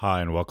Hi,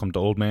 and welcome to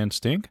Old Man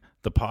Stink,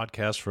 the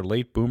podcast for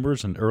late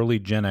boomers and early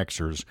Gen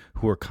Xers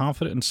who are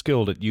confident and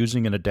skilled at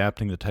using and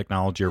adapting the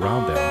technology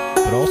around them,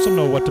 but also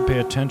know what to pay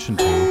attention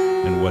to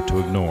and what to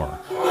ignore.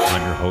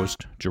 I'm your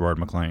host, Gerard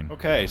McLean.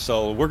 Okay,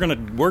 so we're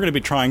gonna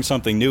be trying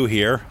something new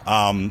here.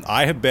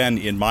 I have been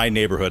in my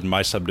neighborhood, in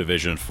my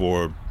subdivision,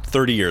 for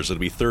 30 years. It'll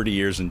be 30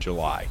 years in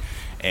July.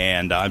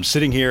 And I'm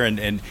sitting here,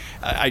 and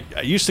I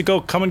used to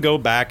come and go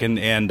back, and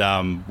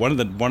one of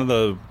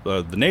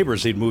the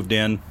neighbors, he'd moved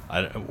in.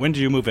 When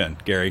did you move in,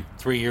 Gary?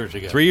 3 years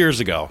ago. 3 years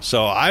ago.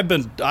 So I've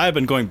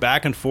been going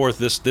back and forth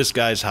this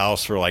guy's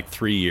house for like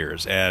 3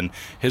 years, and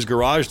his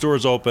garage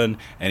door's open,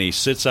 and he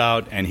sits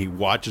out and he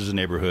watches the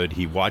neighborhood.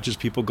 He watches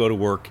people go to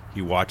work.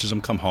 He watches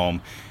them come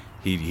home.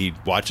 He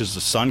watches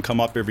the sun come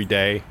up every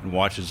day and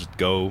watches it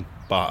go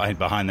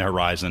behind the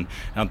horizon.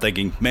 And I'm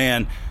thinking,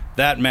 man,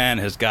 that man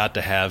has got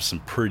to have some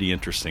pretty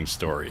interesting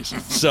stories.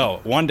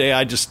 So one day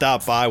I just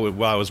stopped by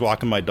while I was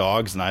walking my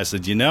dogs, and I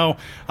said, I'm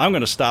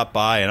going to stop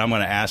by and I'm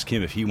going to ask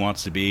him if he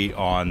wants to be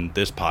on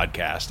this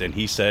podcast. And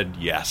he said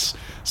yes.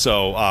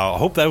 So I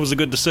hope that was a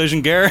good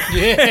decision, Gary.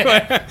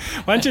 Yeah.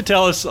 Why don't you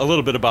tell us a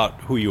little bit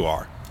about who you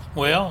are?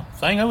 Well,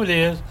 thing of it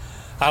is,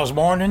 I was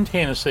born in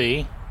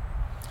Tennessee,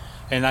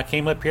 and I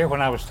came up here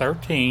when I was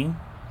 13.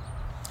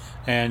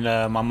 And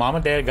my mom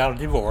and dad got a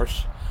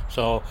divorce,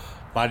 so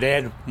my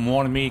dad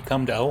wanted me to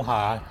come to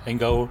Ohio and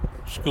go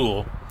to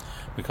school,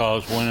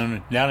 because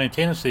when down in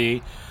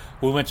Tennessee,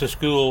 we went to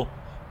school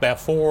about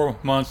 4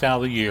 months out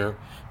of the year,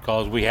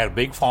 because we had a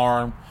big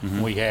farm.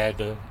 Mm-hmm. We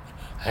had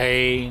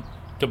hay,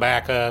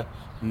 tobacco,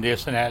 and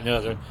this and that and the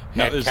other.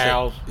 Had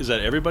cows. Is that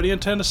everybody in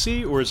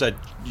Tennessee, or is that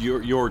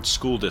your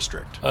school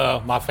district?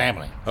 My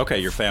family. Okay,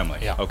 your family.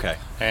 Yeah. Okay.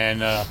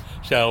 And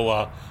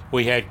so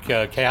we had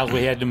cows.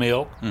 We had the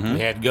milk. Mm-hmm. We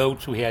had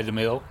goats. We had the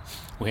milk.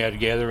 We had to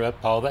gather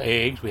up all the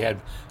eggs. We had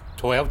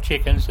 12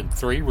 chickens and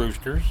 3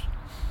 roosters.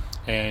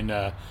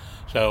 And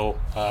so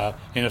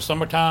in the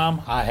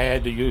summertime, I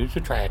had to use a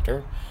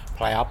tractor,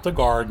 plow up the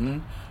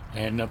garden,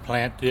 and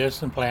plant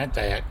this and plant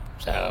that.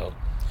 So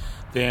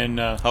then...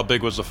 how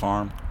big was the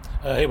farm?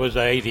 It was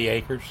 80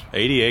 acres.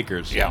 80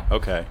 acres? Yeah.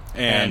 Okay.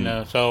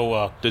 And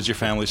so... does your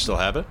family still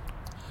have it?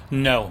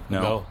 No.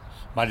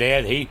 My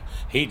dad,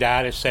 he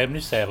died at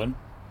 77.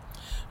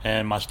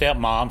 And my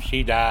stepmom,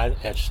 she died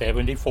at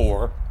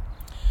 74.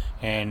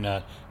 And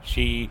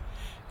they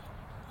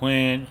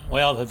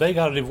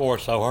got a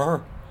divorce. So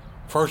her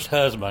first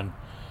husband,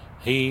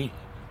 he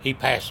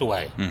passed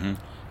away. Mm-hmm.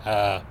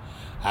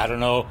 I don't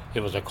know, it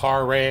was a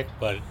car wreck,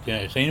 but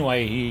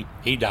anyway,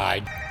 he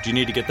died. Do you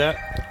need to get that?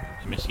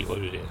 Let me see what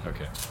it is.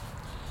 Okay.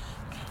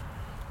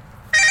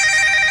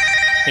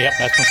 Yep,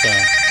 that's my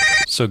son.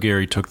 So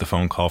Gary took the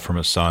phone call from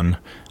his son,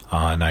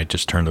 and I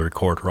just turned the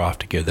recorder off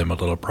to give them a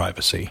little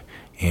privacy.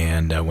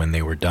 And when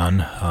they were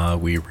done,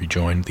 we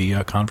rejoined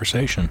the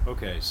conversation.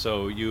 Okay,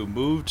 so you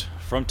moved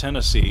from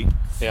Tennessee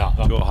to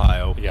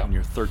Ohio when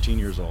you're 13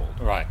 years old.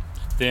 Right.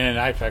 Then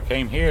after I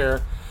came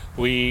here,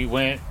 we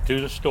went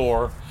to the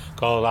store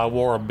because I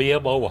wore a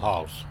bib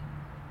overalls.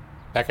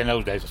 Back in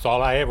those days, that's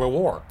all I ever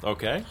wore.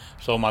 Okay.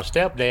 So my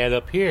stepdad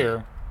up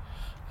here,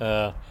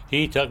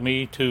 he took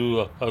me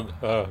to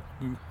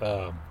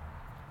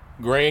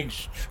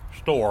Greg's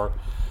store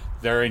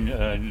there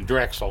in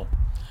Drexel.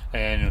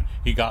 And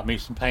he got me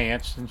some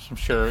pants and some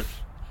shirts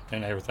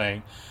and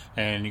everything.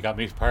 And he got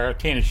me a pair of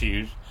tennis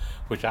shoes,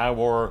 which I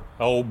wore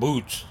old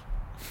boots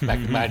back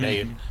in my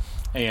day.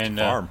 And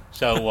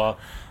so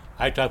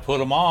after I put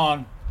them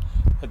on,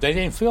 they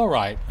didn't feel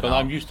right, because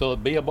I'm used to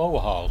bib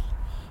overalls.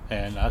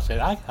 And I said,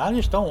 I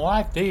just don't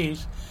like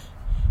these.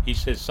 He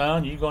said,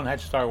 son, you're going to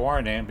have to start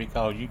wearing them,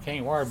 because you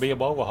can't wear bib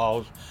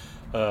overalls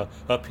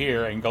up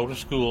here and go to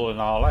school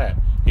and all that.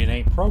 It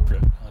ain't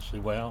appropriate. I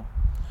said, well,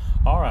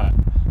 all right.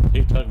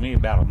 It took me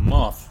about a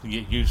month to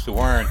get used to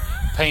wearing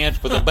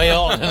pants with a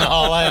belt and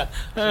all that.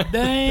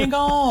 Dang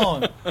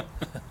on.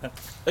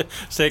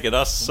 It's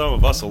taken some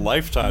of us a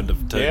lifetime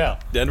to yeah.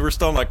 And we're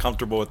still not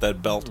comfortable with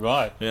that belt.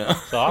 Right. Yeah.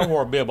 So I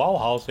wore a bib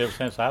overalls ever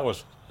since I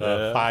was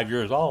 5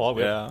 years old.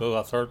 I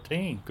was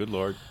 13. Good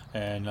Lord.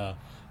 And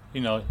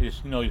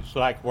it's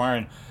like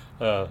wearing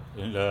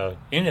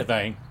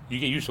anything. You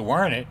get used to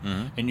wearing it,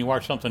 mm-hmm. and you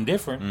wear something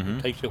different. Mm-hmm.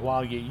 It takes you a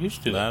while to get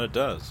used to it. That it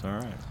does. All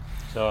right.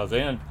 So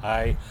then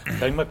I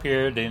came up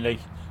here. Then they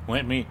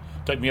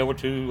took me over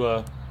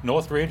to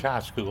Northridge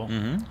High School,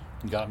 mm-hmm.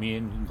 and got me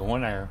in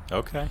going there.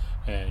 Okay.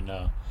 And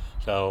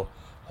so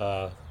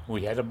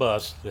we had a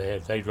bus.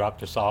 They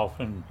dropped us off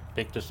and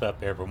picked us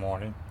up every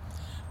morning.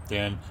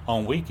 Then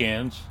on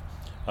weekends,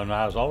 when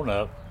I was old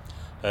enough,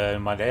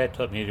 my dad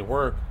took me to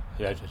work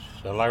at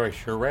Larry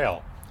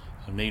Sherrill,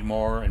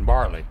 Needmore and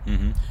Barley,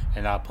 mm-hmm.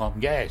 and I pumped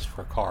gas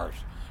for cars,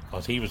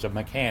 because he was a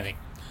mechanic.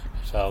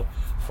 So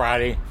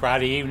Friday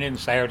evening,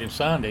 Saturday and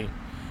Sunday,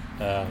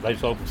 they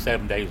was open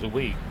 7 days a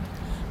week.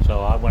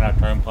 So I went out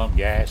there and pumped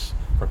gas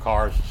for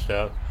cars and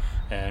stuff.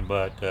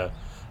 But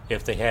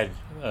if they had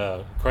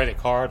a credit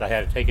card, I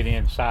had to take it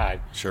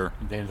inside. Sure.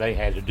 And then they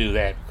had to do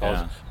that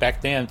because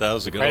back then that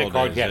was the good credit old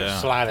card days, you had to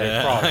slide it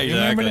across. Exactly. You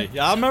remember that?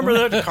 Yeah, I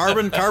remember that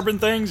carbon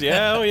things.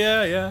 Yeah, oh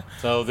yeah.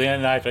 So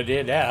then after I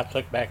did that, I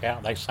took it back out.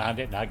 And they signed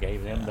it, and I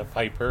gave them the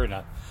paper, and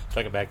I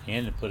took it back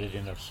in and put it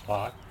in the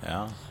slot.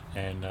 Yeah.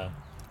 And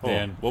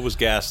Then what was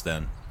gas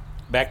then?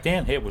 back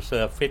then it was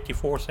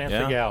 54 cents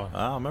a gallon.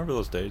 I remember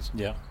those days.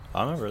 Yeah.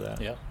 I remember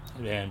that. Yeah.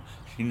 And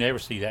you never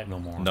see that no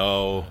more.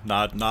 No,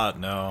 not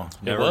no.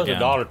 It Never was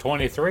again.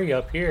 $1.23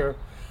 up here,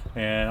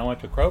 and I went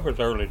to Kroger's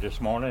early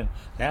this morning.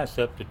 Now it's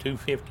up to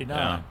 $2.59.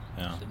 Yeah.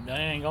 I said,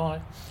 dang on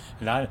it.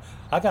 And I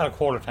got a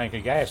quarter tank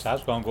of gas. I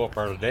was going to go up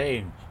there today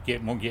and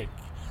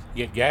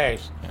get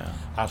gas. Yeah.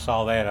 I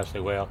saw that. I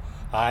said, well,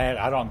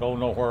 I don't go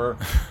nowhere.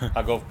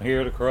 I go from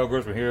here to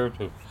Kroger's, from here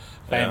to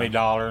Family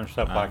Dollar and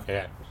stuff like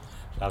that.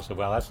 So I said,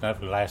 well, that's enough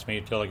to last me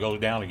until it goes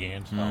down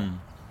again. So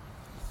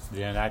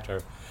then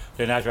after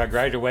I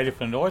graduated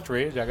from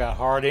Northridge, I got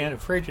hired in at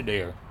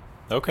Frigidaire.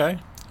 Okay.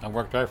 I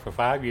worked there for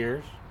 5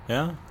 years.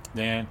 Yeah.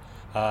 Then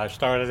I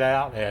started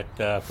out at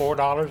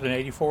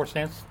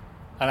 $4.84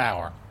 an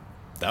hour.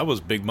 That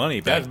was big money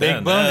back That's then.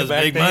 big money. That was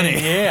back big then.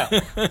 money.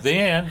 Yeah.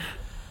 Then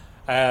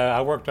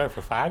I worked there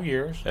for 5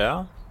 years.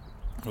 Yeah.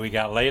 We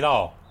got laid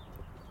off.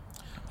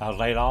 I was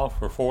laid off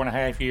for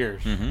 4.5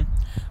 years. Mm-hmm.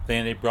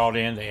 Then they brought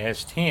in the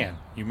S10.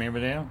 You remember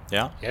them?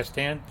 Yeah.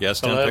 S10? Yes,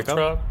 The 10 love pickup.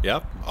 truck?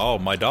 Yep. Oh,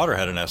 my daughter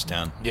had an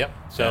S10. Yep.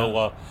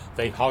 So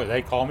they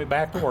called me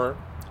back to work.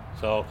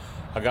 So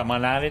I got my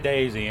 90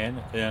 days in,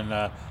 and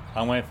I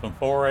went from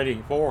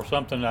 4.84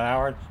 something an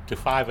hour to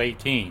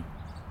 5.18.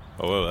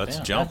 Oh, that's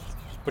a jump.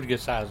 That's a pretty good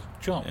size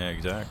jump. Yeah,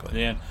 exactly.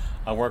 Then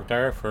I worked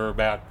there for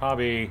about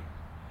probably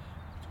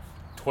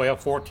 12,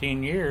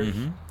 14 years.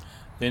 Mm-hmm.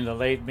 Then they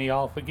laid me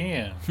off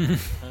again. I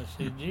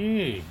said,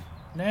 gee,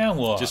 now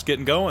what? Just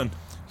getting going.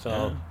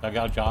 So I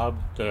got a job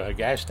at a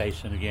gas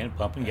station again,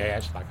 pumping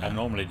gas like I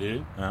normally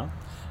do. Yeah.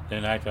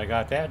 Then after I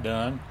got that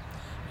done,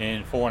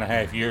 in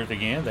 4.5 years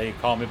again, they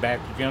called me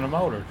back to General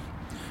Motors.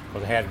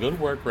 Because I had a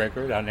good work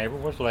record. I never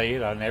was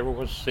late. I never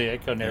was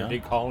sick. I never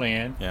did call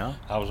in. Yeah.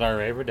 I was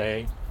there every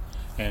day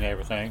and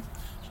everything.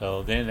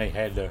 So then they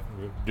had to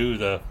do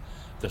the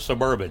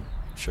Suburban.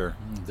 Sure.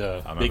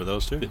 The I remember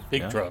those too. The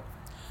big truck.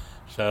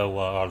 So,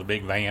 or the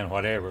big van,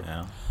 whatever.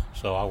 Yeah.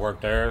 So I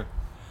worked there,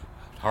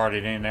 hard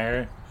it in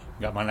there,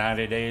 got my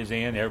 90 days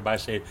in. Everybody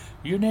said,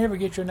 you never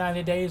get your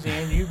 90 days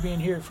in. You've been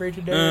here at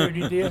Frigidaire,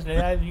 you this, and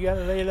that, you got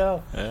to lay it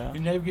off. Yeah. You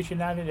never get your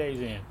 90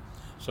 days in.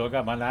 So I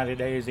got my 90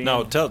 days in.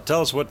 No,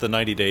 tell us what the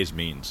 90 days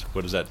means.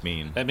 What does that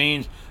mean? That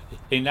means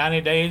in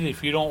 90 days,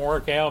 if you don't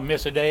work out,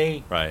 miss a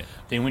day, Right.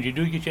 then when you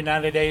do get your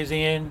 90 days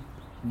in,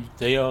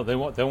 they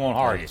won't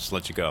hire you. Just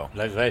let you go.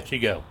 Let you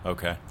go.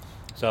 Okay.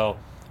 So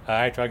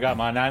after I got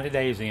my 90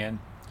 days in,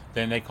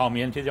 then they called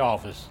me into the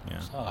office. Yeah.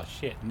 So, oh,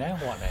 shit, now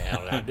what the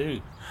hell did I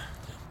do?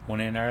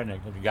 Went in there, and the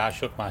guy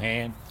shook my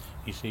hand.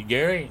 He said,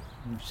 Gary,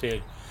 he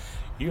said,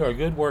 you are a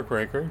good work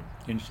record.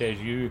 And he says,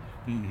 you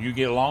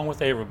get along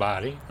with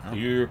everybody. Oh.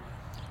 You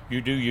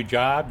do your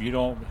job. You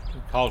don't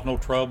cause no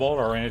trouble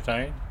or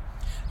anything.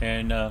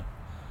 And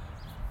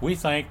we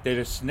think that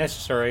it's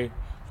necessary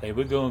that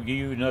we're going to give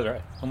you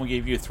I'm going to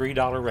give you a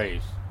 $3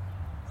 raise.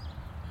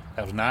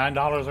 That was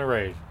 $9 a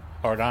raise,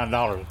 or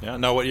 $9. Yeah.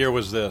 Now, what year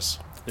was this?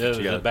 This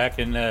You got was it. back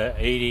in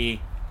 80,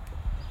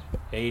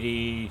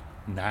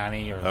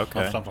 90 or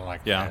something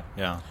like that.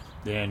 Yeah.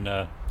 Then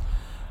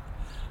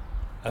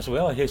I said,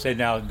 well, he said,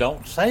 now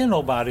don't say to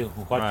nobody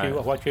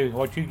what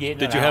you getting.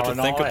 Did an you have hour to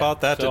and think all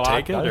about that to So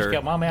take it, I just or-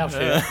 kept my mouth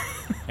shut,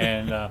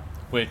 and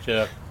which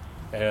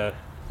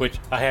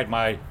I had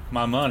my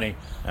money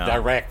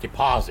direct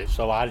deposit,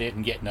 so I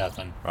didn't get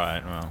nothing.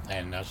 Right. Well.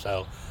 And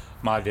so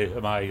my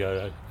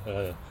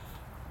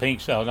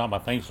pink slip, not my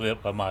pink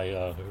slip, but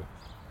my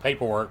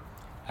paperwork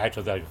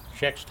after the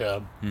check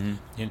stub, and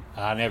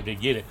I never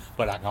did get it,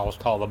 but I can always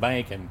call the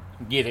bank and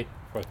get it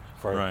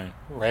for Right.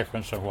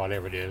 reference or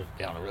whatever it is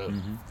down the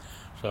road.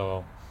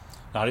 So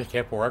I just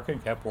kept working,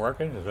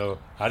 so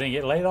I didn't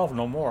get laid off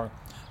no more.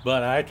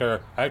 But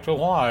after a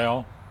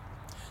while,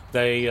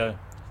 they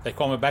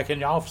called me back in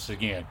the office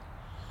again.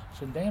 I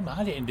said, damn,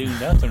 I didn't do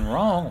nothing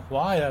wrong.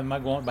 Why am I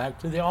going back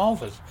to the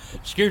office?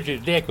 Scares you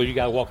to death because you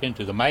got to walk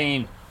into the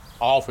main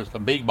office. The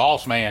big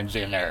boss man's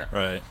in there.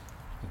 Right.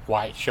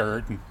 White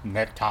shirt and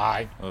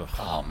necktie. Ugh.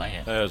 Oh,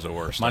 man. That is the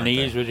worst. My aren't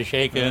knees they? were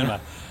shaking.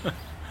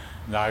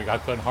 I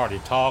couldn't hardly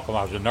talk.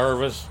 I was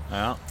nervous.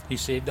 Yeah. He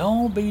said,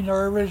 don't be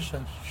nervous.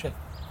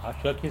 I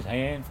shook his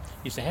hand.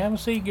 He said, have a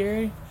seat,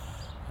 Gary.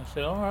 I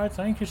said, all right,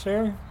 thank you,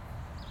 sir.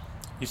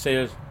 He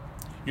says,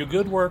 your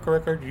good work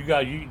record,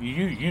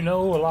 you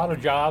know a lot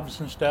of jobs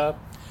and stuff.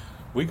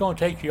 We're going to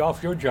take you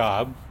off your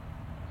job.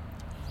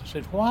 I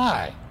said,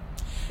 why?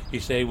 He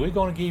said, we're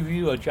going to give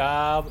you a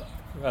job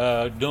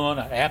doing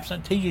an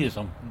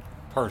absenteeism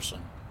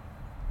person.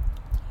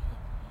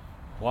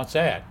 What's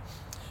that?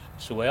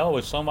 So, well,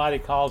 if somebody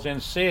calls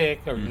in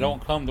sick or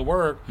don't come to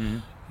work,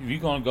 you're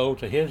going to go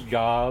to his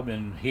job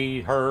and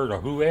he, her, or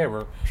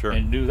whoever Sure.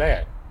 and do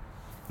that.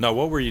 Now,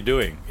 what were you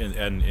doing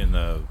in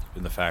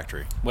the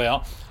factory?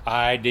 Well,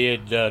 I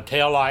did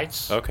tail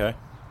lights. Okay.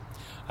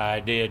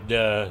 I did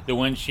the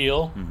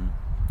windshield. Mm-hmm.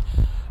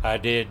 I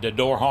did the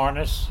door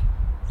harness.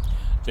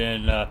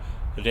 Then I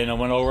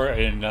went over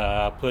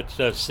and put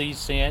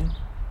seats in.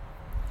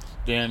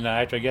 Then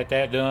after I got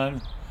that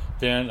done,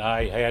 then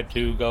I had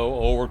to go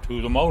over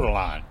to the motor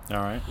line. All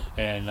right.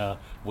 And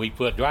we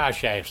put drive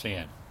shafts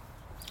in.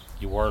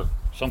 You wear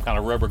some kind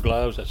of rubber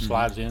gloves that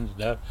slides in and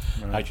stuff.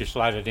 Right. I just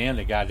slide it in.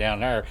 The guy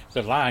down there,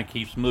 the line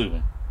keeps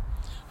moving.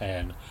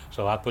 And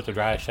so I put the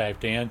drive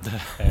shaft in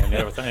and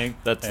everything.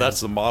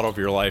 That's the motto of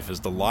your life: is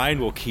the line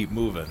will keep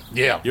moving.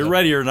 Yeah. You're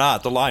ready or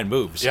not, the line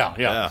moves.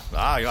 Yeah.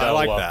 I So,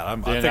 like that. I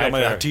think I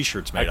might have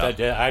T-shirts made up.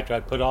 After I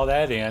put all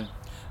that in,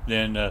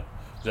 then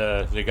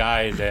the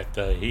guy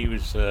that he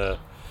was,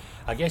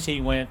 I guess he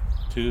went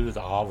to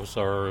the office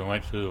or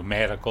went to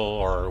medical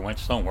or went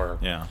somewhere.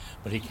 Yeah.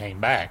 But he came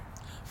back.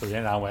 So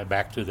then I went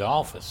back to the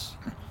office.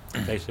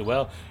 They said,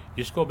 well,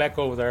 just go back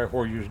over there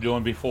where you was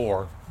doing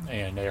before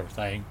and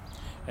everything.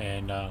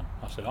 And I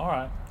said, all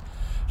right.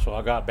 So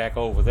I got back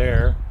over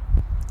there,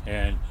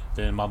 and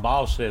then my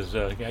boss says,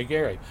 hey,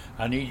 Gary,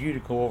 I need you to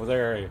go over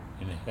there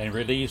and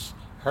release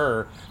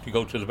her to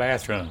go to the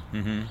bathroom.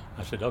 Mm-hmm.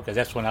 I said, okay.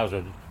 That's when I was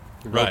a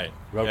Right.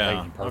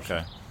 rotating person.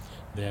 Okay.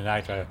 Then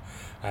after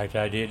I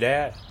did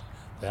that,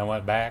 then I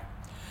went back.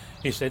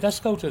 He said,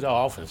 let's go to the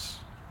office.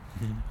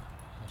 Mm-hmm.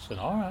 I said,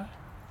 all right.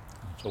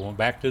 So I went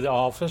back to the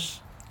office,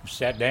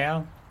 sat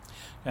down,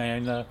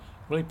 and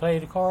really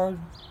played the card,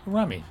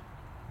 rummy.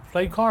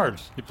 Played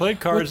cards. You played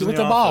cards with in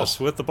the office boss.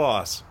 with the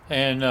boss.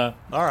 And All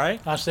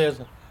right. I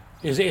said,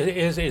 is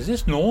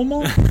this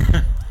normal?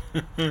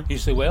 He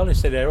said, well, he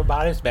said,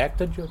 everybody's back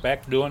to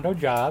doing their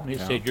job. And he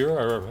said,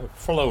 you're a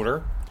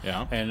floater.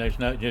 Yeah. And there's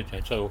no,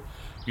 so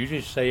you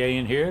just stay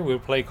in here, we'll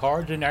play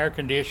cards in air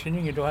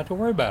conditioning, you don't have to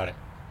worry about it.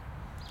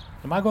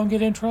 Am I going to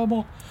get in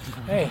trouble?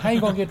 Hey, how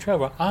you going to get in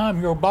trouble? I'm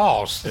your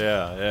boss.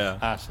 Yeah.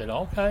 I said,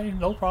 okay,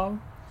 no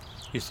problem.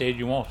 He said,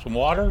 you want some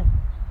water?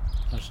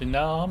 I said,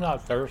 no, I'm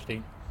not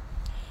thirsty.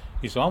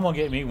 He said, I'm going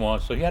to get me one.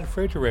 So he had a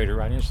refrigerator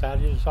right inside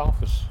his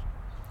office.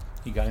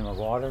 He got him a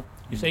water.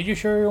 He said, you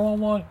sure you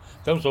want one?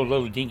 Those are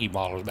little dinky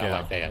bottles about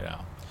like that.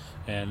 Yeah.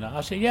 And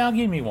I said, yeah,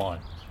 give me one.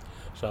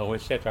 So we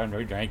sat there and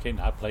we drank it, and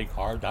I played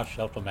cards. I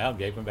shelved them out,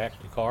 gave them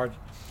back the cards.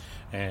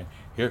 And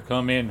here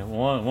come in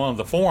one of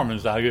the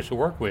foremans I used to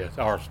work with,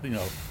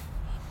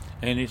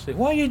 and he said,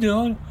 what are you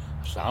doing?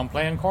 I said, I'm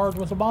playing cards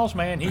with the boss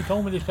man. He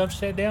told me to come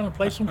sit down and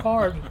play some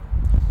cards.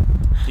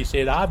 He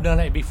said, I've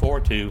done it before,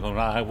 too, when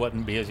I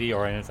wasn't busy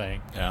or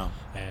anything. Yeah.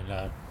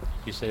 And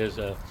he says,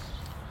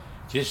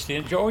 just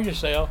enjoy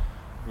yourself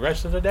the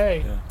rest of the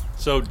day. Yeah.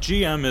 So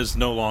GM is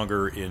no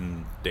longer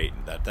in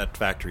Dayton. That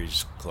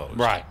factory's closed.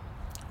 Right.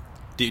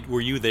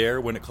 Were you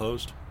there when it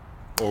closed?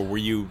 Or were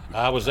you...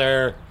 I was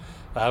there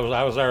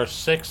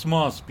 6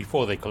 months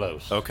before they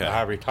closed. Okay.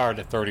 I retired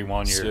at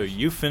 31 years. So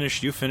you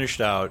finished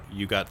out,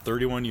 you got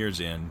 31 years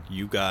in,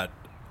 you got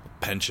a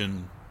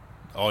pension,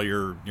 all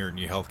your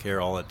health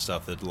care, all that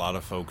stuff that a lot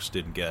of folks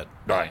didn't get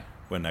Right.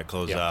 when that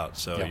closed Yeah. out.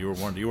 So Yeah. you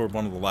were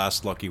one of the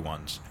last lucky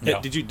ones. Yeah.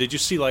 Did you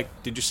see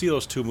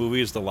those two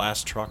movies, The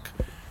Last Truck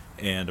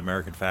and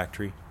American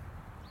Factory?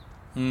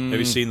 Have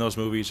you seen those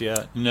movies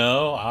yet?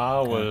 No,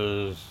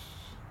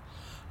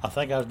 I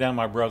think I was down at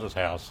my brother's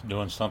house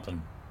doing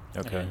something.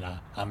 Okay. And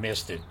I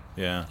missed it.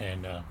 Yeah.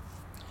 And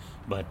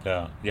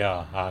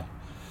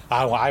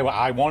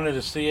I wanted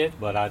to see it,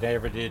 but I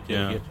never did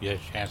get a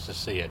chance to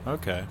see it.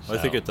 Okay. So. I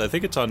think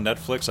it's on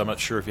Netflix. I'm not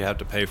sure if you have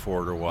to pay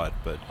for it or what,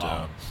 but it's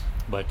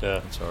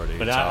already.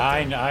 But it's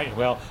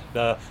out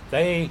there.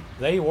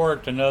 they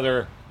worked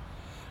another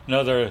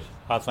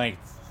I think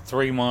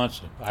 3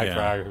 months after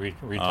I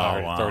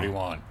retired at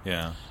 31.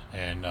 Yeah.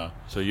 And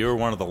so you were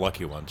one of the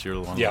lucky ones. You're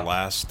one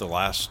of the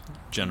last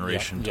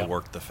generation to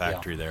work the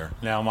factory there.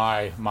 Now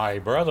my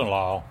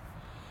brother-in-law,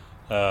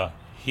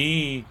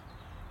 he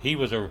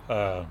was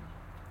I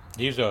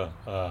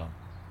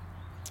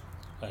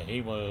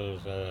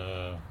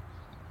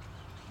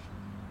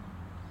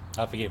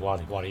forget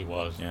what he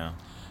was. Yeah.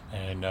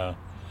 And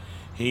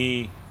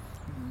he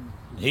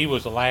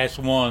was the last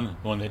one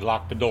when they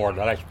locked the door.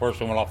 The last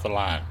person went off the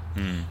line.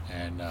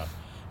 And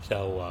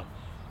so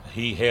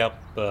he helped.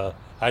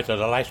 After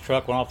the last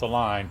truck went off the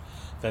line,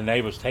 then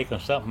they was taking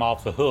something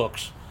off the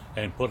hooks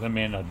and putting them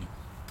in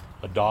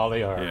a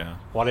dolly or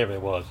whatever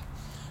it was,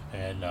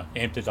 and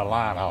emptied the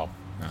line off.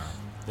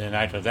 Then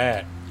after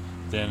they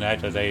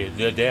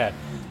did that,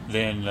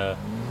 then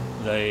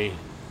they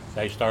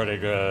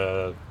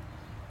started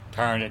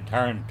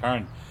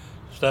turn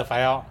stuff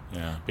out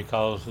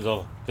because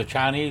the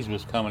Chinese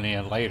was coming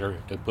in later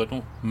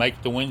to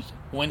make the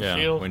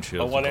windshield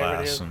or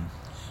whatever it is.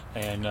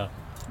 And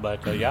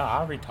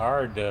I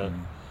retired.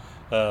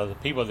 The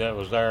people that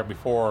was there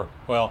before,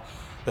 well,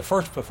 the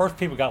first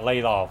people got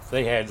laid off.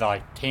 They had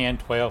like 10,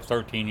 12,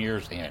 13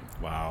 years in.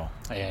 Wow.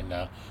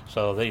 And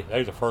so they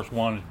were the first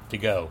one to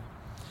go.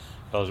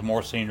 Because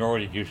more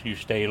seniority, you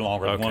stayed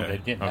longer. The ones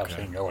that didn't have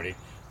seniority,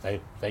 they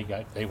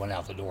went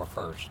out the door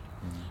first.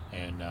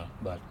 And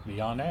but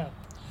beyond that,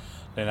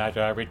 Then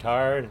after I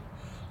retired,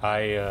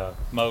 I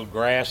mowed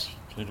grass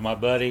with my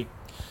buddy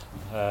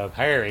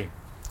Harry.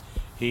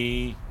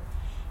 He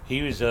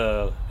was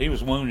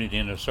wounded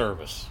in the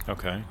service,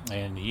 Okay.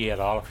 and he had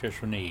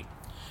artificial knee,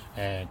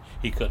 and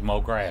he couldn't mow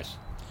grass,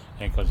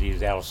 and because he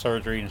was out of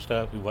surgery and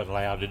stuff, he wasn't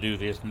allowed to do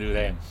this and do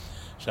that.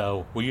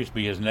 So we used to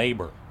be his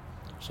neighbor.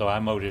 So I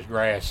mowed his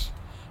grass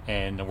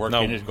and worked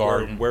in his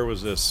garden. Where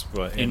was this?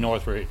 In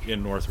Northridge.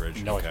 In Northridge.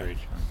 In Northridge.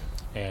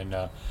 Okay.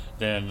 And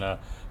then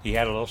he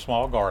had a little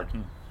small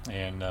garden,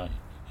 and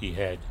he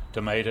had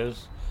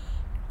tomatoes,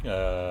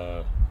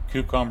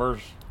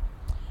 cucumbers,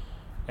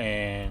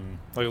 and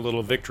Like a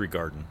little victory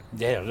garden.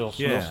 little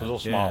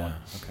small one.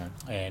 Okay.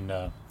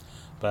 And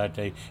but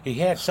he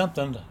had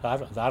something, I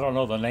don't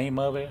know the name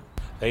of it.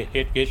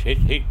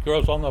 It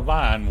grows on the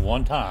vine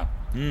one time.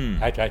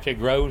 After it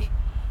grows,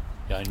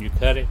 and you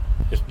cut it,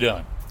 it's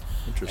done.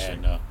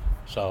 Interesting. And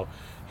so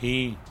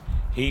he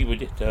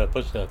would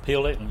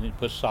peel it and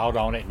put salt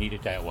on it and eat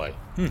it that way.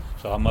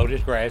 So I mowed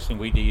his grass and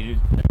weed-eated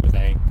and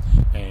everything,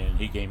 and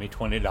he gave me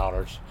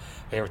 $20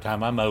 every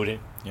time I mowed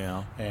it.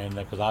 Yeah. And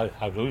because I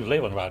was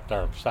living right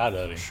there beside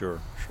of him. Sure.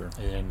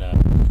 And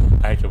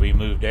after we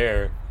moved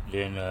there,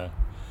 then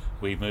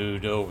we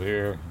moved over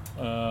here.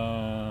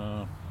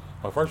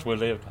 Well, first we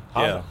lived.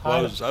 Yeah.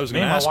 I was me going to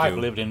and my ask wife you.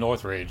 lived in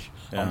Northridge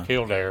on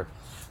Kildare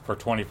for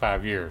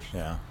 25 years.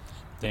 Yeah.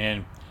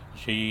 Then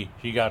she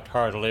got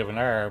tired of living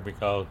there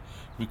because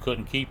we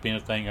couldn't keep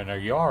anything in our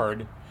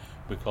yard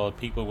because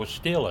people would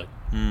steal it.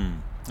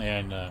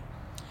 And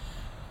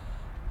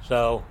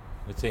so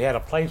they had a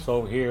place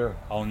over here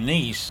on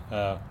Nice.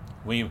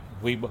 We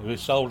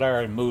sold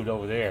there and moved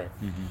over there,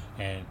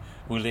 and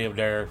we lived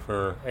there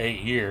for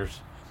 8 years.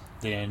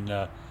 Then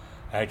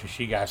after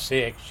she got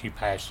sick, she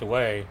passed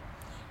away.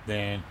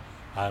 Then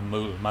I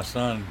moved. My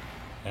son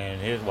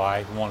and his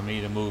wife wanted me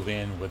to move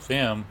in with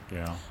them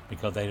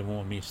because they didn't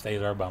want me to stay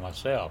there by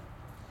myself.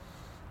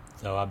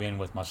 So I've been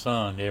with my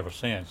son ever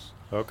since.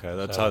 Okay.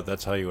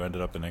 That's how you ended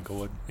up in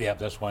Englewood. Yeah,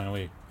 that's when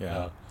we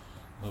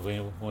with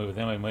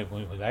them. We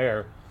were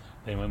there.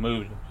 Then we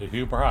moved to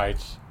Huber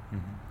Heights.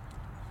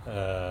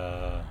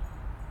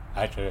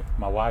 After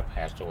my wife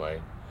passed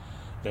away,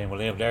 then we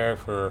lived there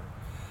for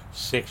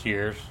 6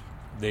 years.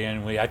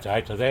 Then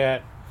after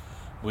that,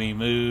 we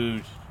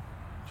moved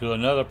to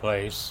another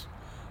place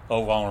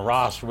over on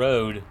Ross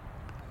Road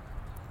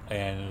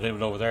and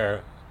lived over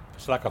there.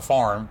 It's like a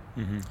farm.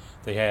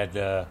 They had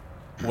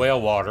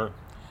well water,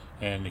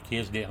 and the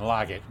kids didn't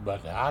like it,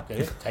 but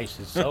it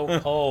tasted so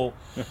cold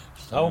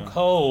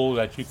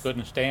that you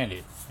couldn't stand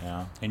it.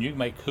 Yeah. And you can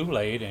make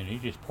Kool-Aid, and you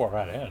just pour it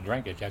right in and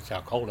drink it. That's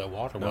how cold that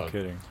water was. No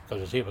kidding.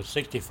 Because it was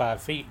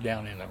 65 feet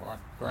down in the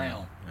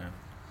ground. Yeah.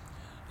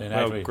 Then Well,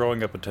 actually,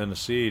 growing up in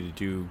Tennessee, did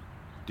you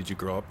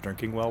grow up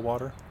drinking well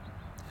water?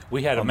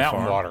 we had a on the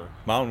mountain farm? water.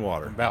 Mountain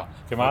water.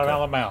 Came out Okay.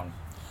 of the mountain.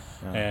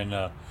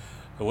 Yeah.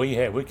 And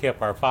we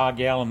kept our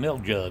 5-gallon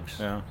milk jugs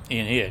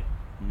in it.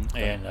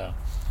 And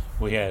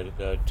we had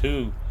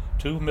two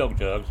milk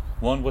jugs,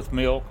 one with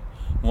milk,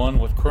 one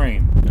with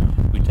cream.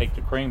 We take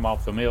the cream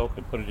off the milk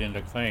and put it in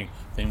the thing.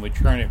 Then we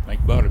churn it,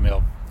 make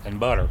buttermilk and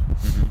butter.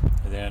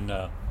 And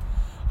then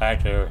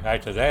after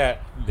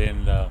that,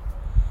 then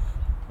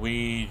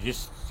we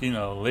just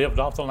lived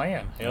off the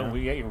land.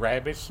 We ate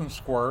rabbits and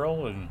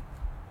squirrel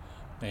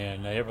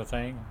and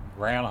everything,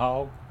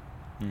 groundhog.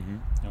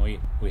 And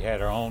we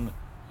had our own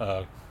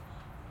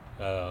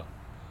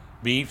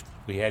beef.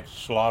 We had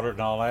slaughtered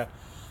and all that,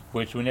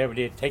 which we never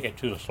did take it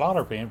to the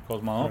slaughter pen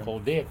because my uncle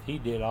Dick, he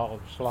did all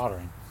of the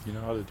slaughtering. You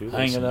know how to do this.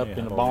 Hanging and up you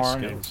in the have all these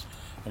barn skills.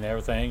 and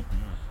everything.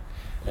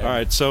 All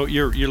right, so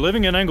you're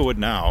living in Englewood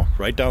now,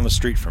 right down the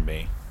street from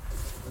me,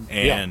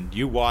 and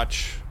you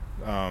watch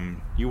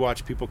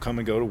people come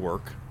and go to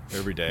work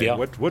every day. Yeah.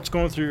 What's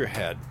going through your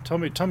head? Tell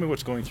me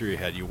what's going through your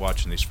head. You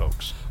watching these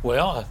folks?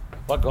 Well,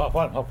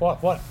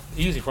 what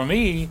easy for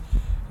me?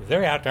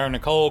 They're out there in the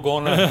cold,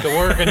 going to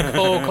work in the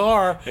cold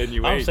car. And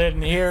you I'm wait.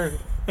 sitting here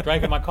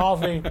drinking my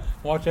coffee,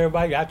 watch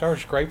everybody out there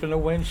scraping the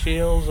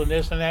windshields and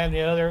this and that and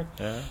the other.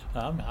 Yeah.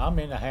 I'm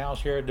in the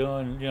house here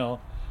doing,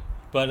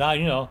 but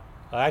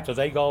after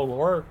they go to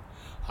work,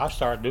 I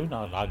start doing.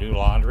 I do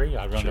laundry.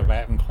 I run the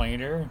vacuum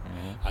cleaner.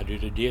 I do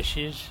the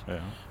dishes,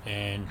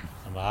 and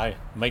I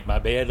make my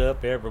bed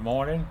up every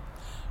morning.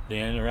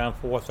 Then around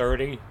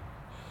 4:30,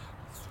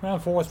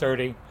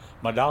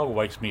 my dog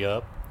wakes me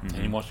up, and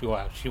he wants to go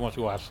out. She wants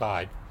to go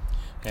outside.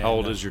 And, How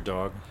old is your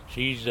dog?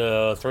 She's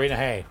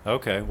 3.5.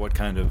 Okay, what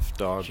kind of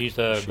dog? She's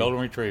a golden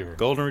retriever.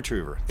 Golden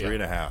retriever,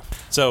 3.5.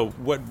 So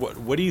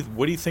what do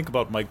you think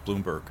about Mike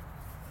Bloomberg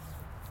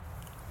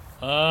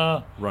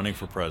running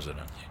for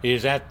president?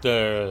 Is that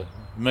the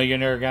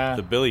millionaire guy?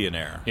 The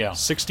billionaire. Yeah.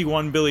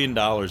 $61 billion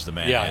the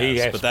man Yeah, has. he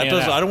has But that spent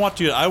doesn't. out.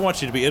 I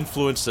want you to be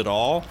influenced at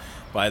all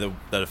by the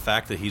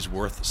fact that he's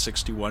worth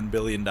 $61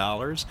 billion.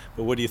 But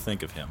what do you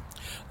think of him?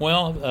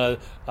 Well,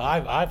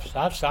 I've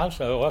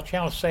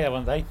Channel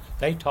 7,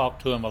 they talk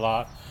to him a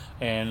lot,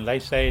 and they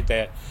say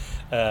that,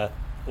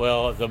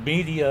 the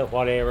media,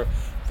 whatever,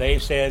 they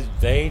said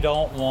they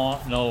don't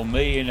want no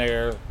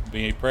millionaire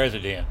be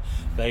president.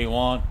 They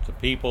want the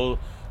people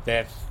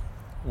that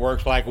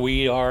works like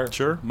we are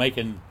Sure.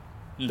 making.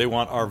 They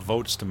want our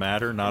votes to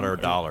matter, not our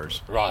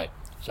dollars. Right.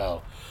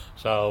 So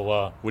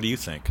What do you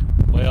think?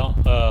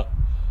 well,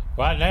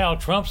 right now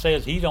Trump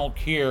says he don't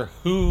care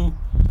who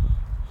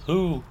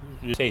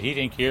he said he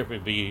didn't care if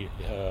it be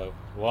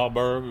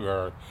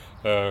Wahlberg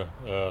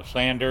or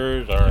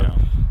Sanders or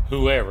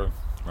whoever.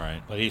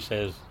 Right. But he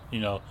says,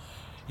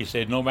 he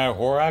said no matter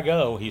where I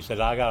go, he said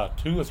I got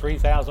 2,000 or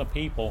 3,000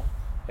 people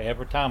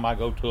every time I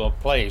go to a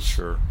place.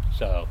 Sure.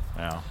 So,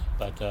 Yeah.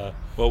 but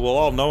Well, we'll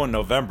all know in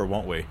November,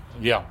 won't we?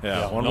 yeah,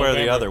 One way or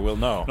the other, we'll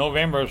know.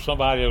 November,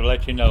 somebody will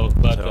let you know.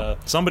 But So,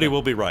 somebody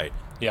will be right.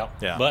 yeah.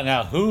 Yeah. But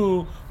now,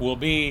 who will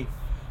be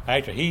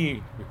after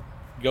he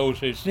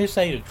goes? Let's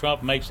say that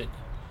Trump makes it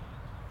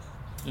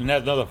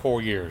another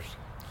 4 years.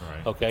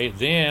 Right. Okay,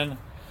 then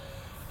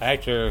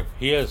after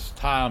his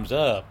time's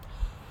up,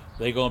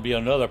 they're going to be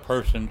another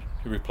person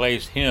to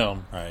replace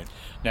him. Right.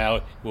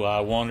 Now, well, I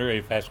wonder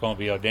if that's going to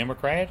be a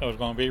Democrat or it's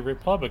going to be a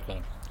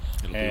Republican.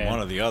 It'll be one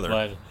or the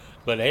other.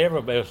 But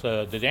everybody,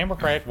 the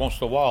Democrat wants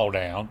the wall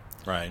down,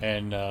 Right.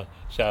 and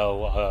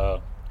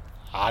so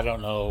I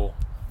don't know.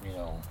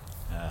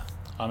 Yeah.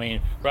 I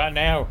mean, right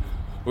now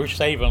we're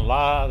saving a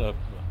lot of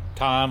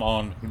time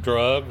on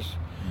drugs,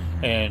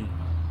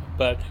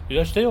 but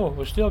we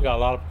still got a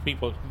lot of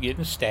people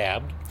getting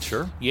stabbed,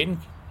 Sure.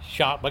 getting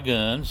shot by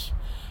guns,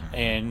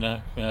 and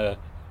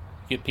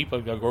get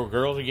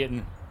girls are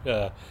getting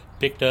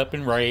picked up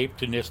and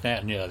raped and this,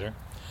 that, and the other.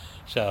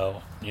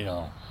 So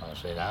I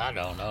said I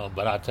don't know,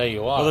 but I tell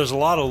you what. Well, there's a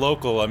lot of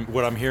local.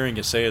 What I'm hearing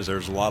you say is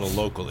there's a lot of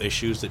local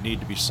issues that need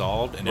to be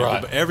solved, and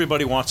Right.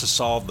 everybody wants to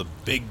solve the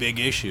big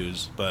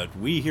issues. But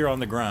we here on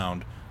the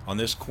ground, on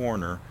this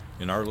corner,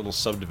 in our little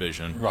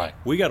subdivision, Right.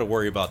 we got to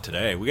worry about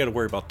today. We got to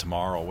worry about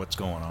tomorrow. What's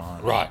going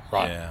on? Right.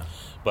 Yeah.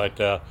 But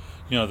the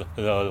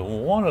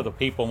one of the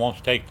people wants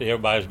to take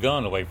everybody's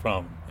gun away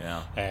from them.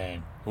 Yeah.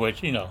 And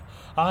which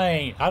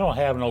I don't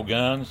have no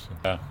guns.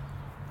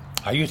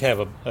 I used to have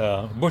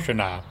a butcher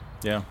knife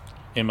Yeah.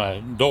 in my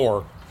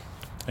door,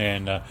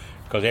 and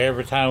because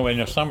every time in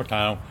the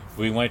summertime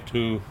we went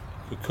to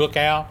the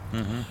cookout,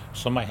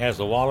 somebody has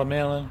a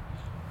watermelon,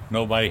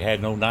 nobody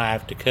had no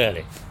knife to cut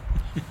it,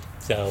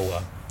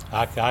 so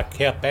I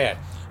kept that.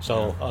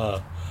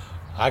 So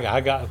I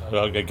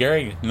got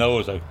Gary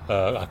knows a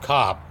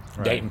cop,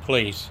 Right. Dayton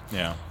Police,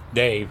 Yeah.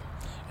 Dave,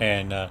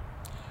 and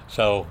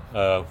so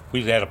we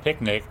was at a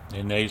picnic,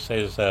 and they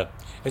says,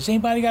 "Has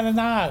anybody got a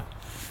knife?"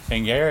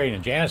 And Gary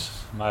and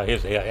Janice,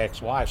 his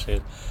ex-wife,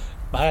 said,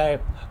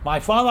 "My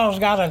father's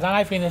got a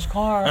knife in his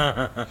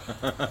car.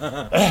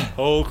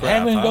 Oh crap!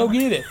 Have him huh? go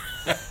get it."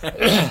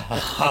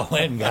 I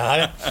went and got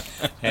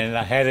it, and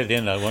I had it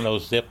in one of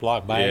those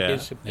Ziploc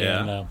bags. Yeah.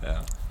 And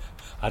Yeah.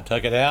 I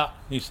took it out.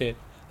 He said,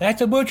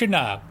 "That's a butcher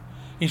knife."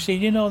 He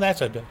said,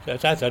 that's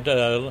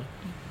a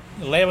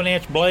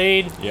 11-inch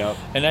blade Yep.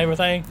 and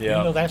everything.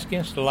 Yep. That's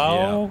against the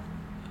law.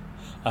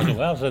 I said,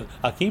 well,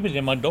 I keep it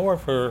in my door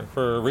for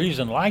a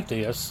reason like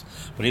this.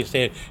 But he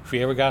said, if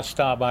you ever got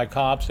stopped by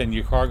cops and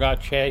your car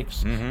got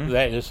chased,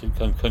 that is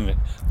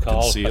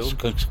called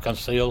a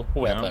concealed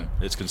weapon.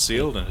 Yeah. It's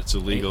concealed and it's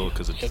illegal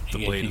because the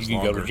blade is you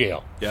can longer. go to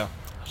jail. Yeah.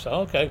 So,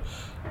 okay.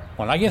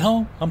 When I get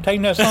home, I'm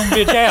taking that son of a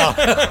bitch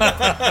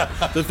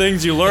out. The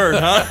things you learn,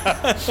 huh?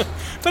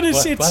 But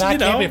it's but I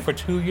kept it for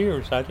 2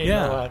 years. I didn't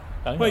know.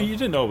 I Well, you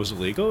didn't know it was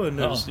illegal, and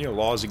there's No.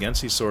 laws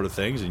against these sort of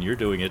things, and you're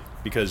doing it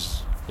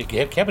because It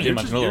kept it in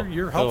my little,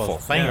 you're little helpful.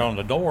 finger Yeah. on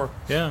the door.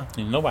 yeah.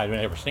 And nobody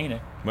had ever seen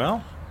it.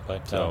 Well,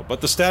 But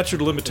but the statute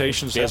of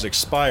limitations has Yeah.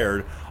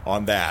 expired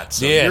on that,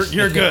 so Yes.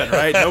 you're good,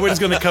 right? Nobody's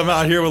going to come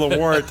out here with a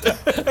warrant.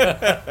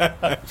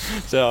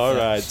 So all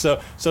right,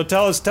 so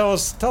tell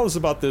us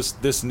about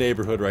this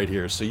neighborhood right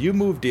here. So you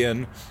moved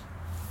in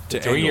to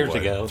 3 years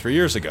Englewood ago. 3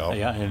 years ago.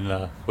 Yeah,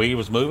 and we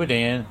was moving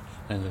in,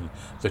 and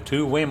the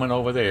two women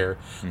over there,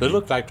 they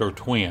looked like they're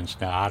twins.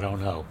 Now, I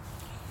don't know.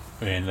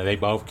 And they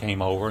both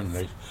came over, and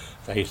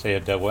they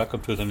said,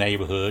 welcome to the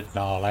neighborhood and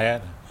all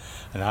that.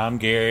 And I'm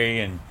Gary,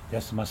 and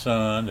this is my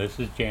son, this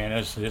is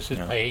Janice, this is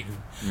Peyton,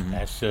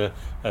 that's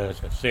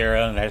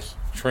Sarah, and that's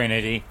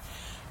Trinity,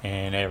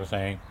 and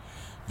everything.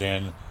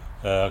 Then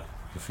a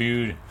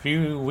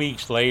few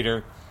weeks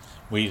later,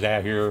 we was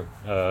out here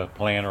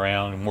playing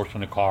around and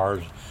working the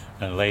cars,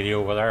 and a lady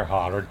over there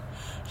hollered.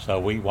 So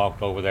we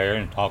walked over there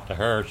and talked to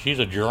her. She's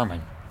a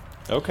German.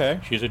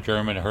 Okay. She's a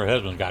German, and her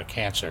husband's got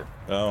cancer.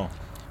 Oh,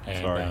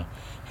 And sorry.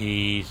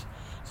 she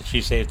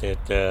said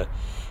that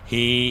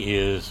he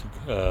is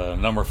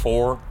number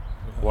 4,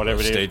 whatever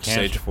it is. Stage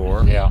cancer.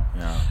 4. Yeah.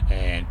 Yeah.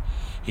 And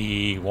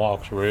he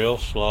walks real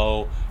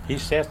slow. He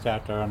sits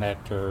out there on that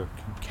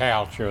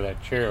couch or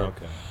that chair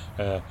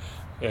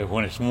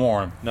when it's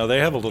warm. Now they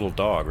have a little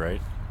dog,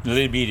 right? The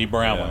little bitty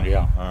brown one,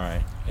 yeah. All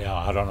right. Yeah,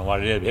 I don't know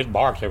what it is. It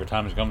barks every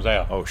time it comes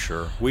out. Oh,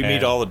 sure. We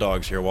meet all the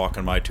dogs here.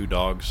 Walking my 2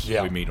 dogs,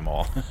 Yeah. we meet them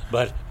all.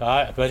 But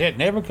it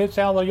never gets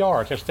out of the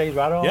yard. It just stays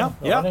right on.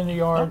 Right in the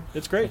yard. No,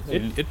 it's great.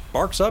 It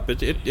barks up.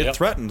 It Yep.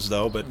 threatens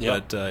though, but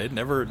Yep. but it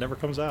never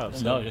comes out.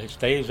 So. No, it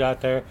stays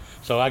out there.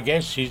 So I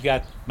guess she's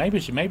got maybe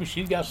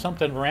she's got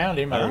something around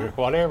him or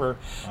whatever.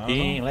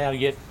 He ain't allowed to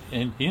get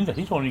in.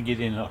 He's only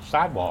get in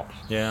sidewalks.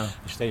 Yeah.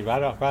 He stays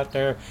right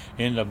there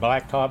in the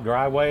blacktop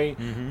driveway,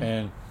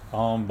 and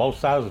on both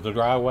sides of the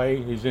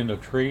driveway, he's in the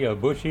tree, or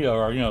bushy,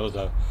 or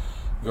the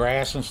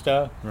grass and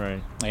stuff.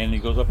 Right. And he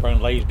goes up there and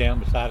lays down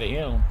beside of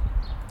him.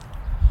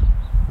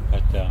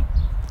 But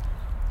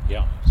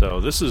yeah. So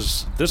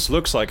this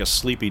looks like a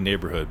sleepy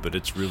neighborhood, but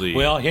it's really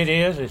Well, it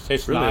is.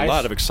 It's really nice. a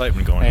lot of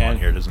excitement going and on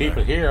here, doesn't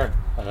people there?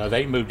 here,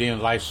 they moved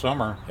in last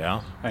summer.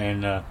 Yeah.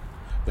 And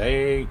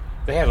they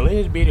had a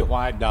little bitty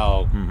white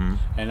dog,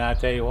 and I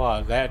tell you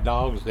what, that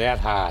dog's that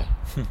high.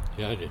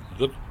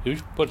 Look, you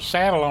put a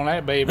saddle on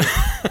that baby.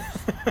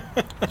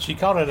 She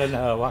called it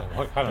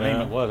what kind of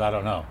name it was, I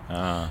don't know.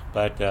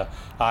 But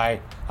I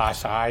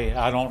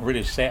don't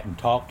really sit and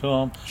talk to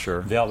them.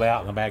 Sure. They'll be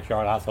out in the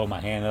backyard. I throw my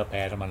hand up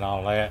at them and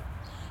all that.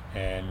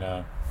 And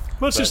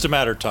Well, it's just a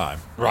matter of time.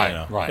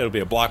 Right, right. It'll be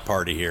a block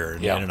party here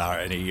in Yeah.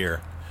 in a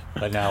year.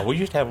 but now we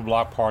used to have a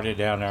block party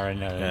down there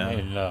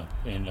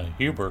in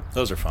Huber,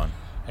 Those are fun.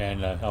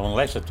 and on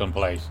Lexington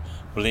Place.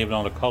 We lived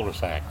on the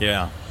cul-de-sac.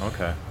 Yeah.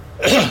 Okay.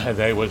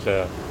 There was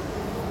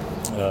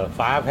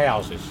 5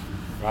 houses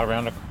right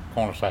around the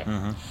cul-de-sac,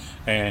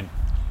 and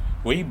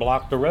we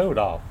blocked the road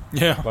off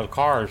Yeah. for the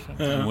cars.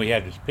 And we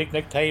had these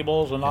picnic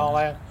tables and all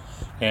that,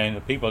 and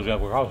the people that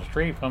were across the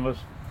street from us,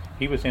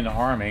 he was in the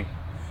Army,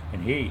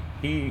 and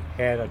he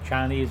had a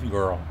Chinese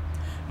girl,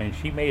 and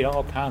she made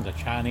all kinds of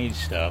Chinese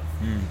stuff.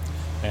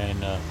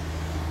 And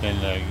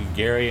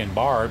Gary and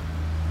Barb,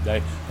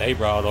 they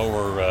brought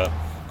over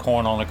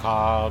corn on the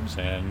cobs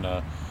and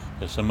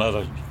some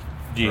other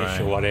dish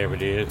Right. or whatever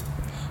it is.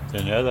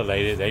 Then the other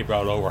lady, they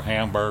brought over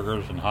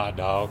hamburgers and hot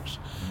dogs.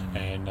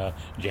 And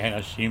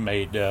Janice, she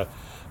made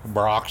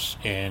brocks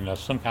and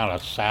some kind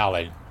of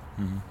salad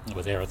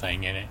with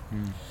everything in it.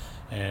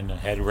 And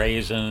had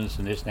raisins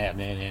and this and that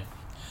in it.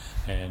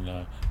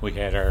 And we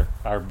had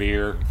our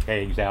beer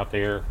kegs out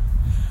there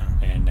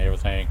and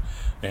everything.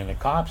 Then the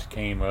cops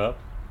came up,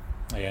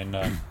 and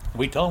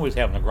we told them we was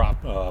having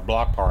a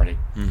block party.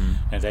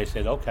 And they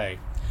said, okay.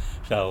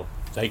 So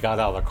they got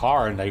out of the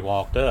car and they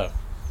walked up.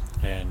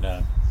 And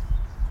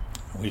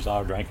we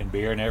started drinking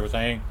beer and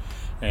everything.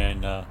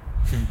 And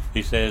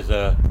he says,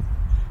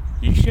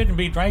 you shouldn't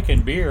be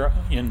drinking beer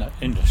in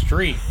the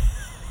street.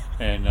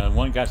 And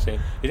one guy said,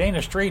 it ain't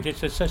a street,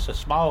 it's just a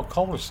small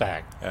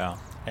cul-de-sac. Yeah.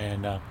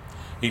 And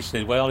he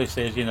said,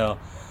 you know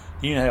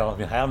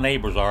how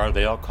neighbors are.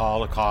 They'll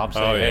call the cops,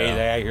 say, hey,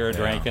 they're out here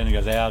drinking,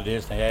 because they have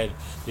this, they had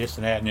this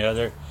and that and the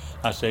other.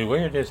 I said,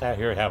 we're just out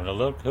here having a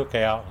little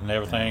cookout and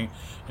everything,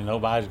 and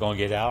nobody's going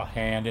to get out of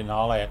hand and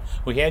all that.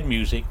 We had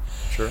music.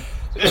 Sure.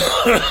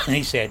 And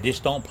he said,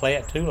 just don't play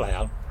it too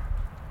loud.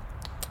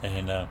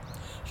 And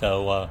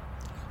so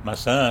my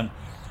son,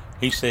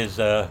 he says,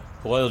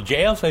 well,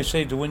 Jeff, they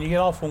said, when you get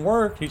off from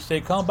work, he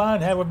said, come by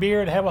and have a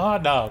beer and have a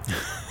hot dog.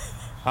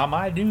 I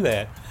might do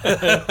that.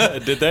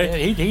 Did they? Yeah,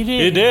 he did.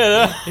 He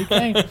did, huh? He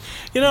came.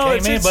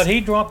 it's But he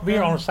drank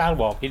beer on the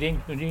sidewalk. He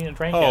didn't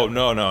drink. Oh out.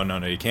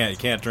 no! You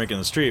can't drink in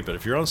the street. But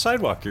if you're on the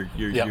sidewalk, you're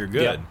good.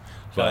 Yeah.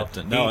 But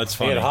So no, it's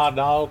funny. He had a hot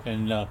dog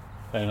and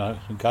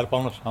got up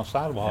on the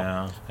sidewalk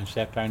Yeah. and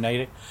sat there and ate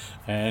it,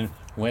 and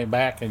went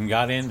back and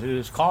got into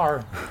his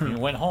car and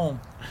went home.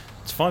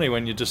 It's funny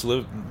when you just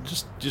live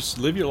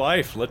your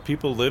life. Let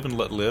people live and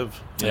let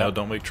live. You know,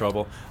 don't make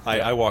trouble.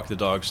 I walk the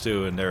dogs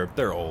too, and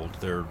they're old.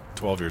 They're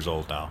 12 years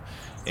old now.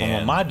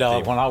 And my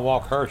dog, when I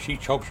walk her, she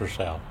chokes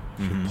herself.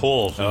 She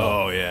pulls.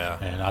 Oh yeah.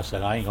 And I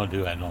said, I ain't gonna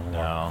do that no more.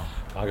 No.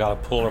 I gotta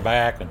pull her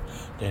back, and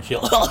then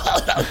she'll. Yeah.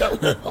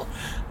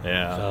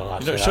 So I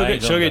You know,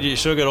 said,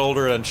 she'll get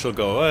older and she'll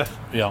go.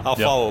 Yeah, I'll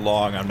yeah. follow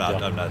along. I'm not.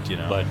 Yeah. I'm not. You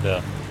know.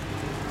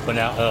 But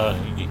now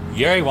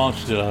Gary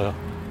wants to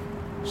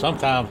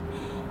sometimes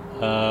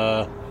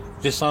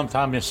just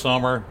sometime in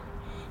summer,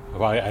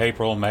 by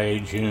April, May,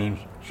 June,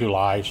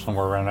 July,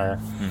 somewhere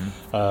around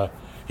there.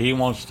 He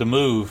wants to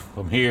move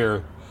from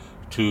here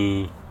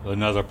to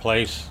another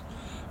place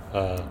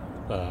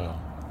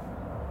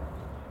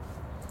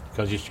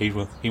because he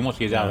wants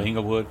to get out of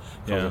Inglewood.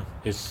 Yeah.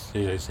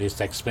 It's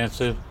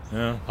expensive.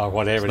 Yeah. Or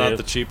whatever It's not it is.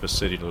 the cheapest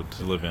city to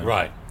live in.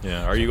 Right.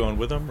 Yeah. Are you going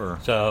with them or?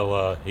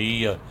 So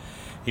he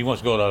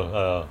wants to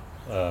go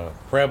to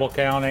Preble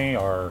County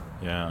or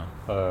Yeah.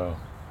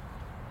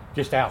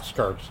 just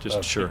outskirts.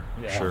 Just sure.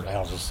 Out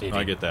of the city.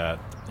 I get that.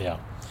 Yeah,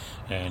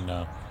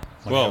 and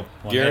Well,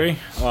 Gary,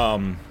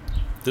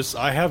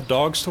 I have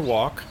dogs to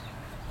walk,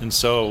 and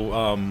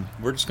so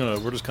we're just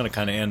gonna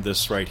kind of end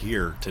this right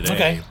here today.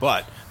 Okay.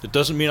 But it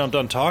doesn't mean I'm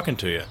done talking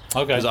to you.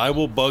 Okay. Because I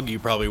will bug you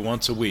probably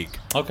once a week.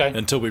 Okay.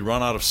 Until we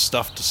run out of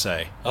stuff to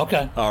say.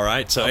 Okay. All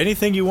right. So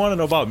anything you want to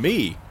know about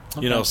me,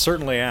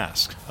 certainly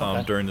ask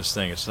Okay. during this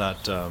thing. It's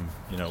not,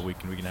 we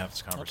can have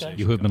this conversation.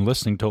 You have been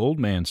listening to Old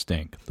Man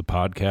Stink, the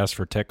podcast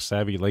for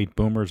tech-savvy late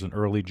boomers and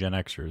early Gen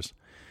Xers.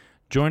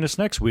 Join us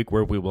next week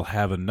where we will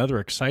have another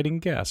exciting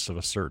guest of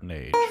a certain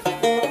age.